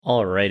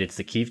All right, it's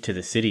the Keith to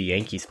the City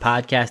Yankees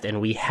podcast,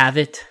 and we have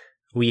it.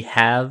 We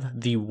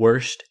have the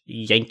worst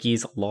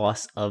Yankees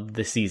loss of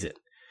the season.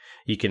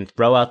 You can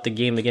throw out the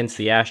game against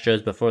the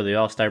Astros before the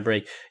All-Star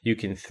break. You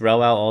can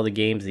throw out all the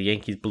games the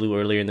Yankees blew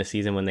earlier in the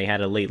season when they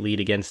had a late lead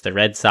against the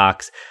Red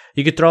Sox.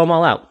 You could throw them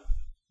all out.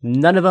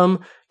 None of them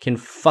can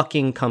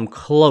fucking come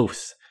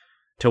close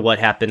to what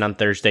happened on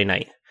Thursday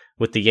night,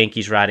 with the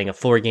Yankees riding a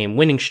 4-game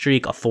winning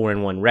streak, a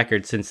 4-1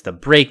 record since the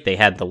break. They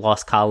had the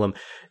loss column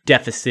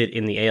deficit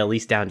in the AL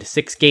East down to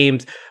 6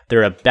 games.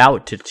 They're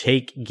about to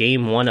take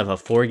game 1 of a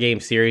 4-game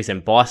series in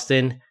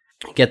Boston,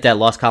 get that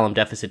loss column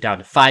deficit down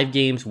to 5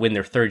 games, win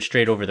their 3rd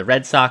straight over the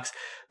Red Sox.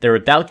 They're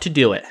about to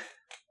do it.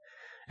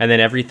 And then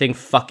everything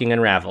fucking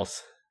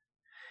unravels.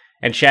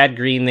 And Chad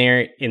Green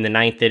there in the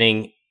 9th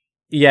inning,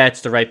 yeah,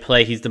 it's the right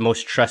play. He's the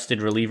most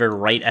trusted reliever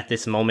right at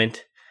this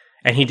moment.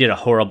 And he did a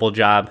horrible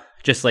job,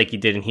 just like he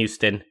did in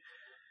Houston.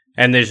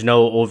 And there's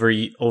no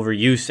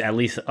overuse, at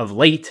least of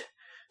late.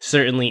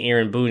 Certainly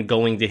Aaron Boone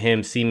going to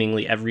him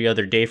seemingly every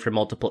other day for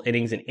multiple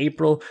innings in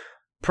April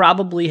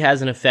probably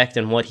has an effect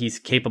on what he's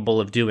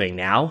capable of doing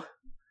now.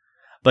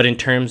 But in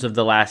terms of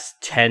the last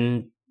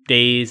 10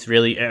 days,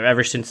 really,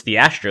 ever since the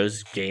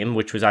Astros game,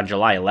 which was on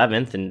July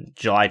 11th and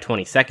July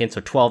 22nd, so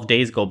 12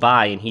 days go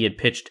by and he had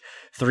pitched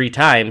 3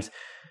 times.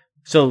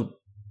 So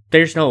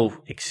there's no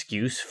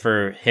excuse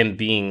for him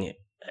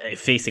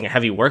facing a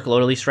heavy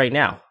workload, at least right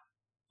now.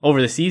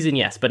 Over the season,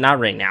 yes, but not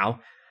right now.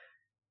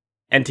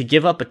 And to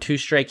give up a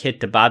 2-strike hit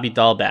to Bobby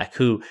Dalbec,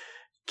 who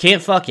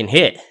can't fucking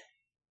hit.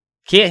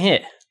 Can't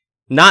hit.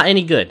 Not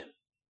any good.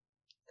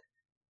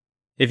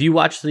 If you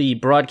watch the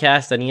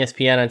broadcast on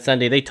ESPN on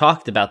Sunday, they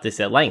talked about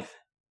this at length.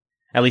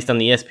 At least on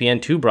the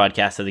ESPN2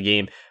 broadcast of the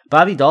game.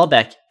 Bobby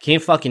Dalbec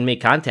can't fucking make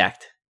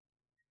contact.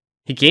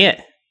 He can't.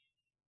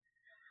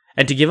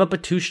 And to give up a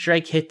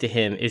 2-strike hit to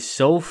him is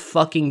so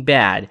fucking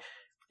bad,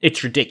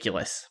 it's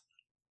ridiculous.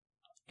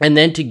 And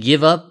then to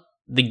give up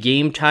the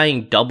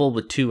game-tying double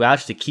with 2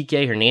 outs to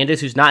Kike Hernandez,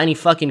 who's not any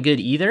fucking good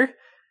either?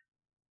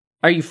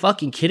 Are you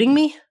fucking kidding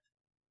me?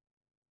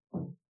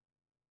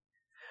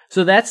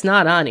 So that's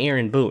not on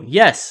Aaron Boone.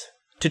 Yes,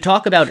 to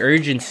talk about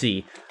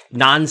urgency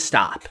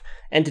nonstop,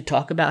 and to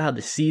talk about how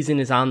the season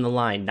is on the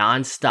line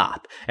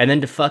nonstop, and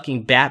then to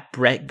fucking bat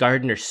Brett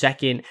Gardner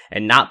second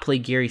and not play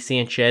Gary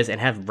Sanchez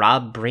and have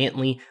Rob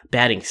Brantley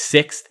batting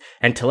 6th,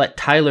 and to let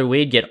Tyler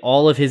Wade get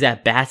all of his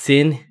at-bats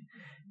in,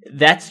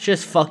 that's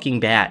just fucking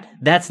bad.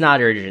 That's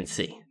not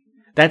urgency.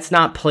 That's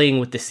not playing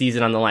with the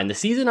season on the line. The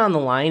season on the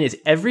line is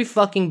every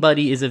fucking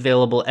buddy is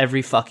available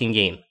every fucking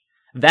game.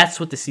 That's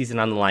what the season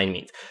on the line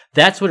means.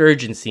 That's what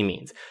urgency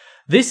means.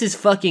 This is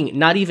fucking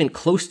not even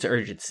close to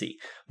urgency.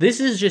 This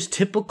is just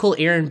typical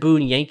Aaron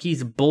Boone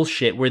Yankees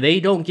bullshit where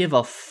they don't give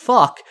a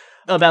fuck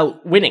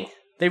about winning.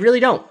 They really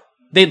don't.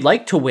 They'd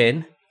like to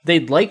win.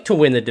 They'd like to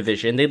win the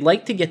division. They'd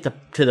like to get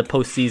to the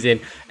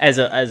postseason as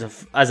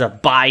a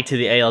bye to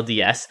the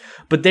ALDS,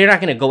 but they're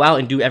not going to go out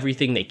and do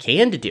everything they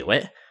can to do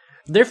it.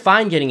 They're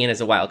fine getting in as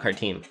a wildcard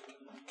team.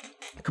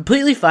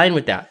 Completely fine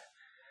with that.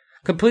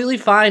 Completely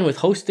fine with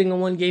hosting a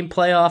 1-game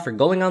playoff or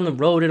going on the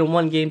road in a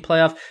 1-game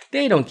playoff.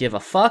 They don't give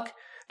a fuck.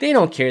 They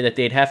don't care that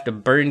they'd have to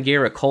burn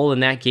Garrett Cole in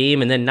that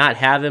game and then not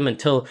have him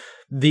until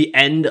the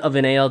end of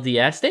an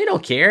ALDS. They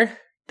don't care.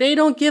 They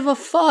don't give a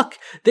fuck.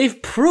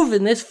 They've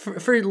proven this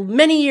for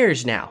many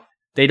years now.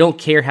 They don't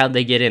care how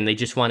they get in. They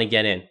just want to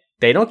get in.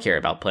 They don't care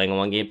about playing a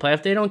 1-game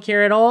playoff. They don't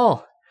care at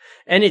all.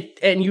 And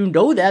you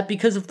know that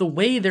because of the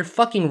way they're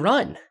fucking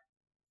run.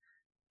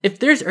 If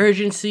there's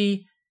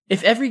urgency,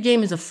 if every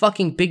game is a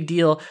fucking big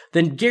deal,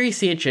 then Gary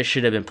Sanchez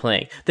should have been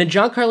playing. Then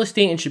Giancarlo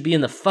Stanton should be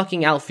in the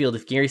fucking outfield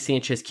if Gary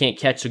Sanchez can't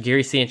catch so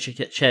Gary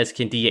Sanchez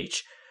can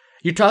DH.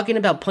 You're talking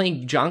about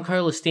playing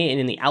Giancarlo Stanton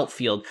in the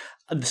outfield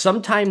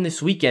sometime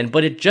this weekend,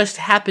 but it just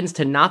happens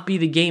to not be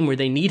the game where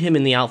they need him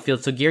in the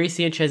outfield so Gary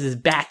Sanchez's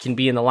back can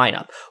be in the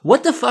lineup.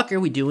 What the fuck are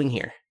we doing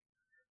here?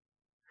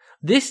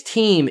 This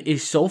team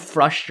is so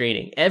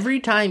frustrating. Every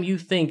time you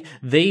think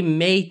they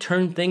may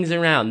turn things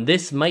around,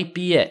 this might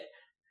be it.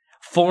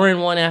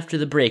 4-1 after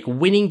the break,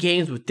 winning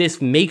games with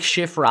this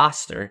makeshift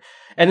roster,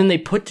 and then they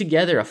put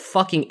together a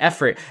fucking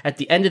effort at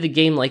the end of the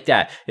game like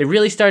that. It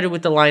really started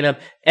with the lineup.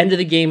 End of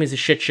the game is a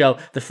shit show.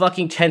 The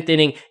fucking 10th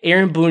inning,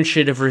 Aaron Boone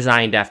should have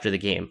resigned after the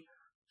game.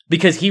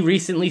 Because he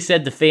recently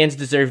said the fans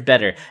deserve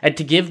better. And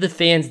to give the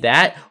fans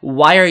that,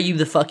 why are you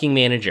the fucking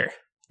manager?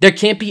 There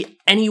can't be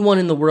anyone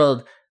in the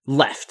world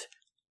left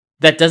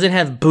that doesn't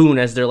have Boone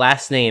as their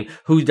last name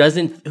who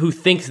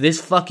thinks this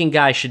fucking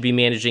guy should be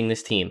managing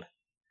this team.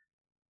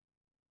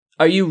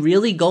 Are you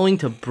really going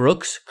to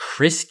Brooks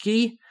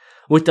Kriske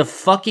with the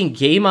fucking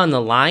game on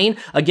the line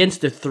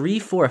against the 3,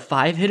 4,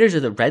 5 hitters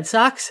of the Red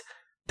Sox?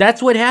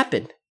 That's what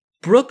happened.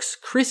 Brooks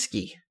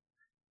Kriske,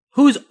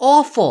 who's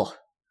awful.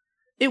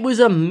 It was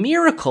a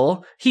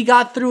miracle he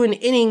got through an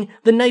inning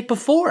the night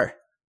before.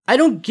 I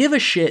don't give a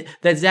shit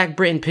that Zach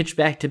Britton pitched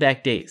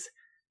back-to-back days.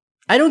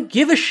 I don't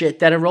give a shit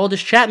that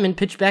Aroldis Chapman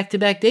pitched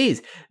back-to-back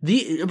days.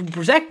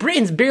 Zach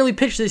Britton's barely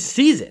pitched this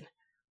season.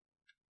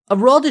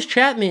 Aroldis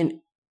Chapman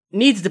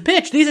needs to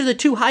pitch. These are the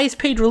 2 highest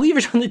paid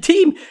relievers on the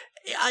team,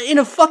 in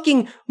a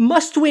fucking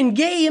must-win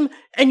game,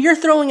 and you're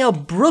throwing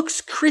out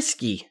Brooks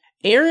Kriske.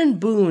 Aaron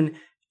Boone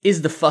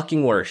is the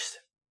fucking worst.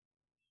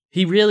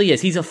 He really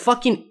is. He's a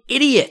fucking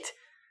idiot.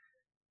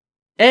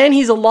 And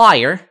he's a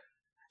liar.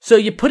 So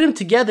you put him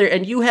together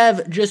and you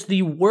have just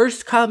the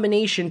worst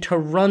combination to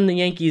run the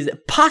Yankees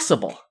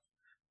possible.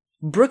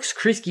 Brooks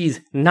Kriske's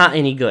not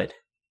any good.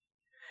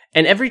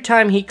 And every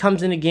time he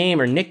comes in a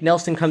game or Nick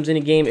Nelson comes in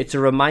a game, it's a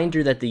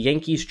reminder that the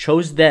Yankees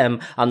chose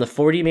them on the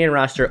 40-man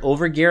roster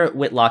over Garrett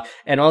Whitlock,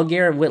 and all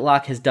Garrett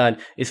Whitlock has done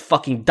is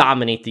fucking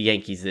dominate the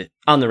Yankees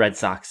on the Red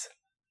Sox.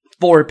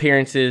 4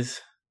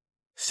 appearances,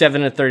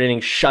 7 1/3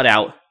 innings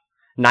shutout,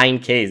 9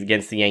 Ks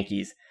against the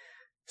Yankees.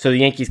 So the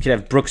Yankees could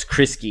have Brooks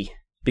Kriske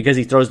because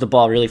he throws the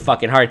ball really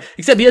fucking hard,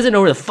 except he doesn't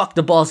know where the fuck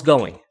the ball's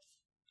going.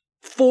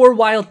 4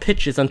 wild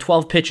pitches on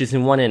 12 pitches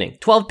in 1 inning.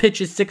 12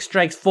 pitches, 6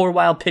 strikes, 4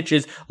 wild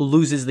pitches,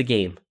 loses the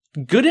game.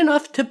 Good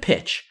enough to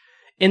pitch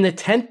in the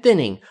 10th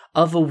inning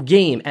of a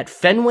game at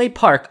Fenway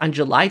Park on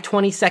July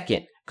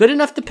 22nd. Good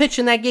enough to pitch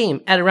in that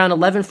game at around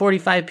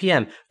 11:45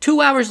 p.m.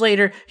 2 hours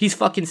later, he's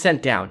fucking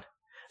sent down.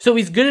 So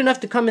he's good enough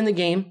to come in the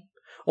game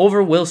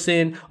over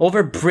Wilson,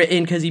 over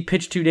Britton because he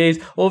pitched 2 days,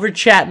 over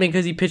Chapman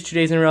because he pitched 2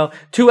 days in a row.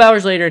 2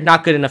 hours later,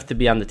 not good enough to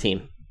be on the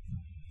team.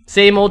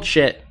 Same old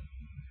shit.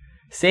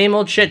 Same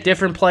old shit,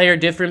 different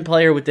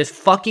player with this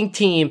fucking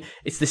team.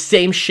 It's the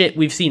same shit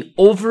we've seen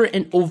over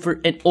and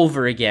over and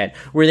over again,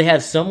 where they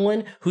have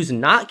someone who's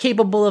not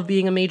capable of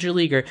being a major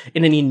leaguer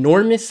in an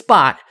enormous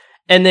spot,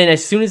 and then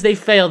as soon as they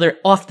fail, they're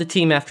off the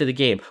team after the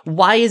game.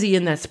 Why is he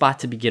in that spot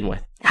to begin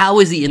with? How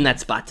is he in that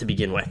spot to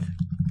begin with?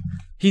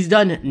 He's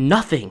done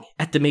nothing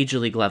at the major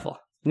league level.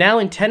 Now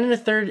in 10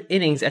 1/3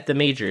 innings at the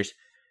majors,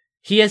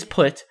 he has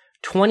put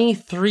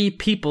 23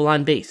 people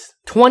on base.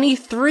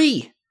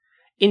 23!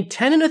 In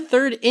 10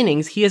 1/3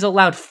 innings, he has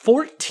allowed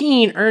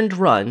 14 earned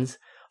runs,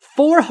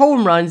 4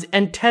 home runs,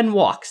 and 10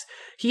 walks.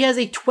 He has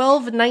a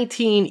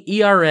 12.19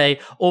 ERA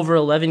over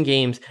 11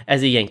 games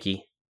as a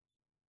Yankee.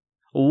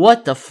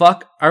 What the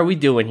fuck are we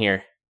doing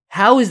here?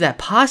 How is that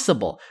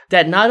possible?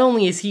 That not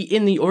only is he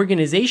in the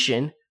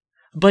organization,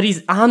 but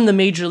he's on the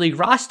major league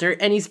roster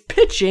and he's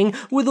pitching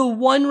with a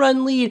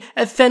 1-run lead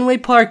at Fenway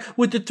Park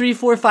with the 3,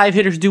 4, 5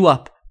 hitters due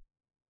up.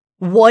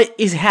 What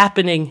is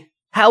happening?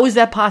 How is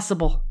that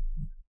possible?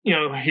 You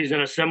know, he's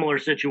in a similar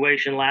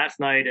situation last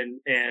night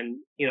and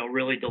you know,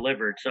 really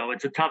delivered. So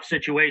it's a tough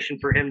situation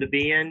for him to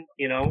be in.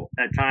 You know,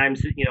 at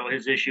times, you know,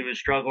 his issue is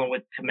struggling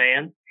with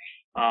command.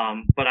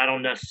 But I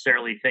don't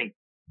necessarily think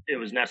it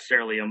was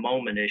necessarily a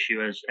moment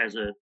issue as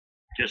a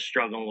just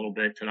struggling a little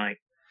bit tonight.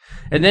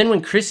 And then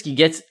when Kriske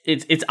gets,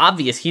 it's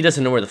obvious he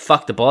doesn't know where the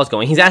fuck the ball's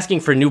going. He's asking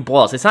for new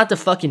balls. It's not the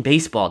fucking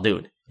baseball,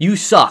 dude. You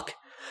suck.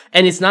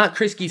 And it's not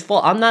Kriske's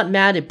fault. I'm not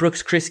mad at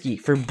Brooks Kriske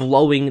for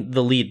blowing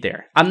the lead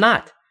there. I'm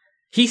not.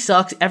 He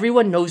sucks.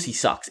 Everyone knows he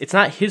sucks. It's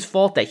not his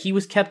fault that he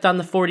was kept on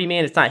the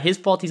 40-man. It's not his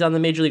fault he's on the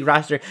major league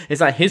roster.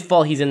 It's not his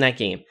fault he's in that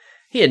game.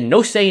 He had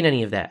no say in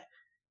any of that.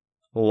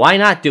 Why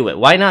not do it?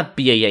 Why not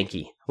be a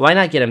Yankee? Why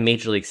not get a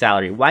major league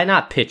salary? Why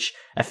not pitch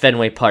at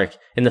Fenway Park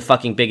in the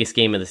fucking biggest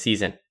game of the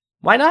season?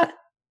 Why not?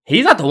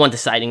 He's not the one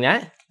deciding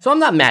that, so I'm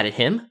not mad at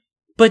him.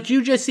 But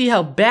you just see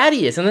how bad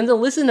he is, and then to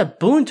listen to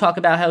Boone talk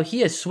about how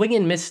he has swing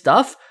and miss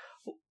stuff.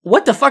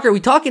 What the fuck are we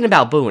talking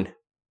about, Boone?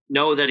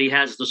 Know that he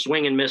has the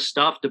swing and miss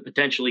stuff to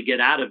potentially get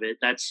out of it.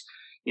 That's,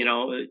 you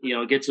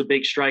know, gets a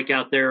big strike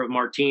out there of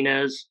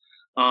Martinez.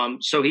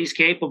 So he's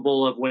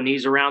capable of, when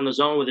he's around the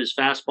zone with his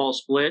fastball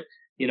split,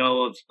 you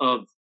know,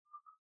 of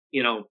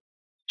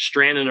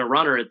stranding a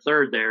runner at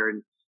third there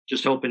and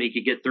just hoping he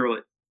could get through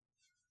it.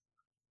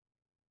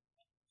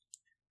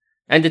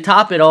 And to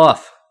top it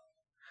off,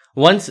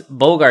 once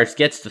Bogaerts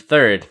gets to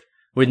third,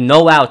 with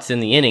no outs in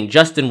the inning,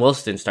 Justin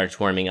Wilson starts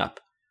warming up.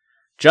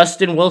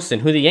 Justin Wilson,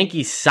 who the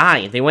Yankees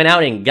signed. They went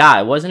out and got.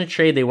 It wasn't a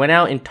trade. They went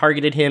out and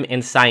targeted him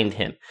and signed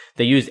him.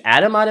 They used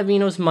Adam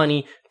Ottavino's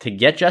money to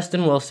get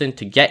Justin Wilson,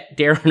 to get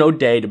Darren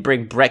O'Day, to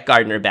bring Brett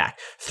Gardner back.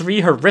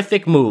 3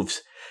 horrific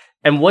moves.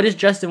 And what does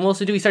Justin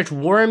Wilson do? He starts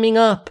warming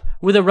up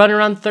with a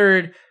runner on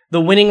third, the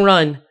winning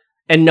run,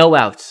 and no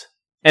outs.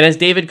 And as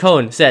David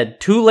Cohn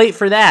said, too late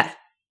for that.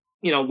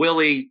 You know,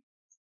 Willie,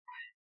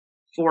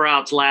 4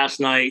 outs last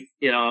night,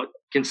 you know,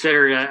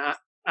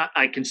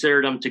 I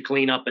considered him to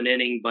clean up an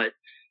inning, but,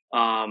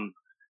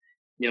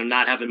 you know,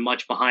 not having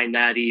much behind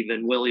that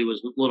even. Willie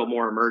was a little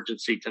more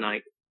emergency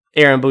tonight.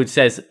 Aaron Boone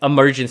says,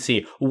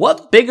 emergency.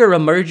 What bigger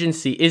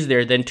emergency is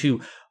there than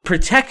to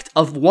protect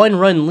a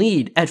 1-run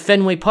lead at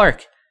Fenway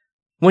Park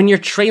when you're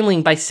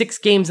trailing by 6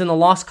 games in the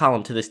loss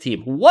column to this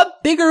team?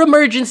 What bigger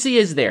emergency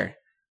is there?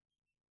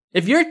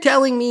 If you're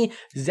telling me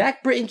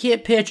Zach Britton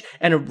can't pitch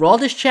and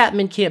Aroldis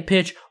Chapman can't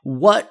pitch,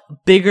 what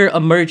bigger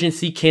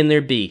emergency can there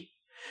be?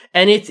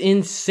 And it's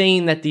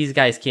insane that these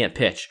guys can't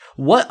pitch.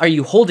 What are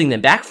you holding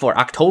them back for?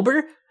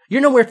 October?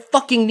 You're nowhere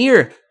fucking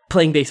near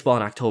playing baseball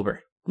in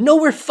October.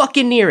 Nowhere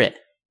fucking near it.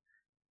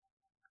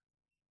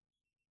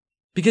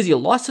 Because you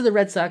lost to the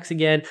Red Sox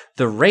again,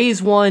 the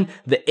Rays won,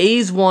 the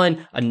A's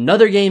won,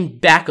 another game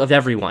back of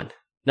everyone.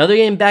 Another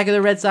game back of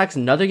the Red Sox,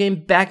 another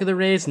game back of the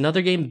Rays,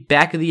 another game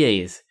back of the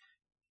A's.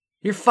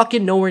 You're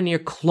fucking nowhere near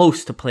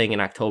close to playing in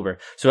October.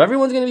 So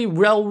everyone's going to be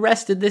well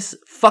rested this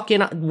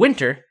fucking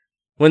winter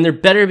when there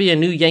better be a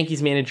new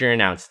Yankees manager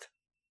announced.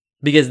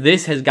 Because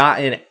this has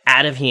gotten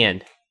out of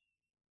hand.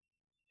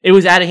 It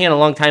was out of hand a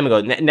long time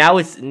ago. Now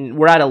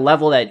we're at a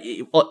level that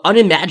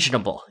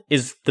unimaginable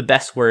is the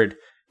best word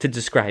to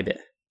describe it.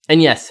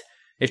 And yes,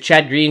 if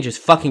Chad Green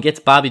just fucking gets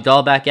Bobby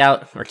Dahl back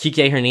out or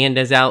Kike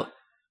Hernandez out,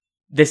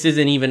 this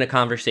isn't even a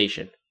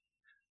conversation.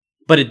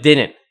 But it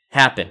didn't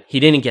happen. He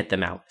didn't get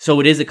them out. So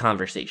it is a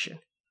conversation.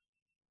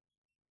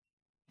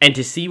 And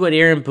to see what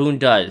Aaron Boone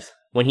does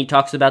when he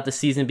talks about the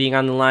season being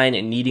on the line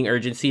and needing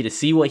urgency, to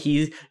see what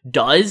he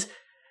does,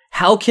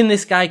 how can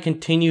this guy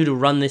continue to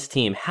run this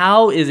team?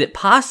 How is it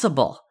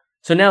possible?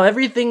 So now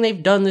everything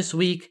they've done this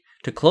week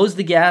to close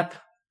the gap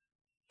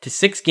to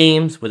 6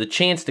 games with a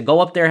chance to go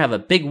up there, have a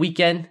big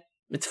weekend,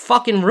 it's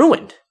fucking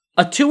ruined.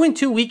 A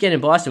 2-2 weekend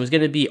in Boston was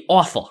going to be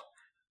awful.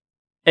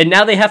 And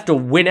now they have to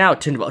win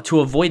out to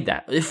avoid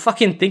that. They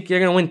fucking think they're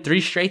going to win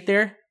 3 straight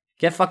there?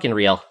 Get fucking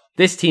real.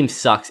 This team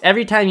sucks.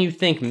 Every time you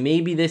think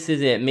maybe this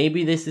is it,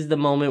 maybe this is the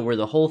moment where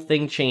the whole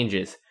thing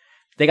changes.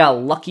 They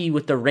got lucky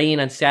with the rain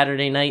on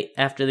Saturday night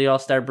after the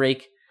All-Star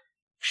break.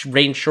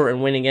 Rain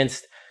shortened win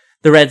against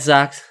the Red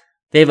Sox.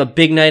 They have a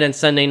big night on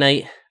Sunday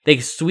night. They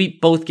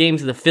sweep both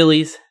games of the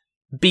Phillies,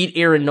 beat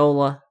Aaron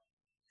Nola,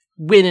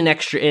 win in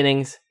extra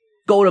innings,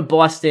 go to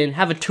Boston,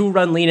 have a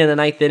 2-run lead in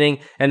the 9th inning,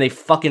 and they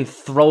fucking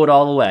throw it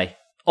all away.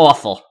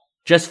 Awful.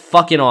 Just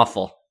fucking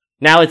awful.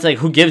 Now it's like,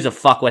 who gives a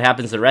fuck what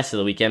happens the rest of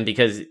the weekend?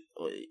 Because,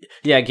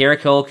 yeah,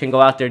 Garrett Cole can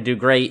go out there and do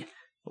great.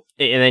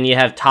 And then you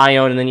have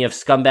Tyone, and then you have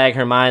Scumbag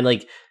Herman.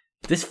 Like,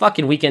 this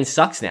fucking weekend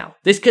sucks now.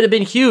 This could have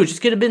been huge. This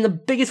could have been the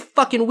biggest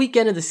fucking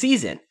weekend of the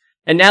season.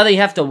 And now they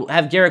have to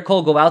have Garrett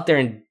Cole go out there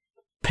and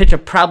pitch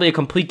probably a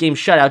complete game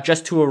shutout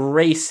just to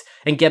erase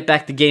and get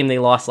back the game they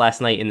lost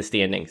last night in the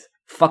standings.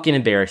 Fucking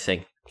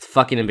embarrassing. It's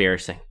fucking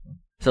embarrassing.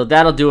 So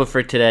that'll do it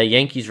for today.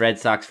 Yankees, Red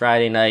Sox,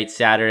 Friday night,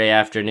 Saturday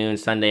afternoon,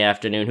 Sunday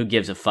afternoon. Who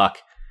gives a fuck?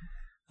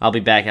 I'll be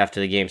back after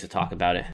the games to talk about it.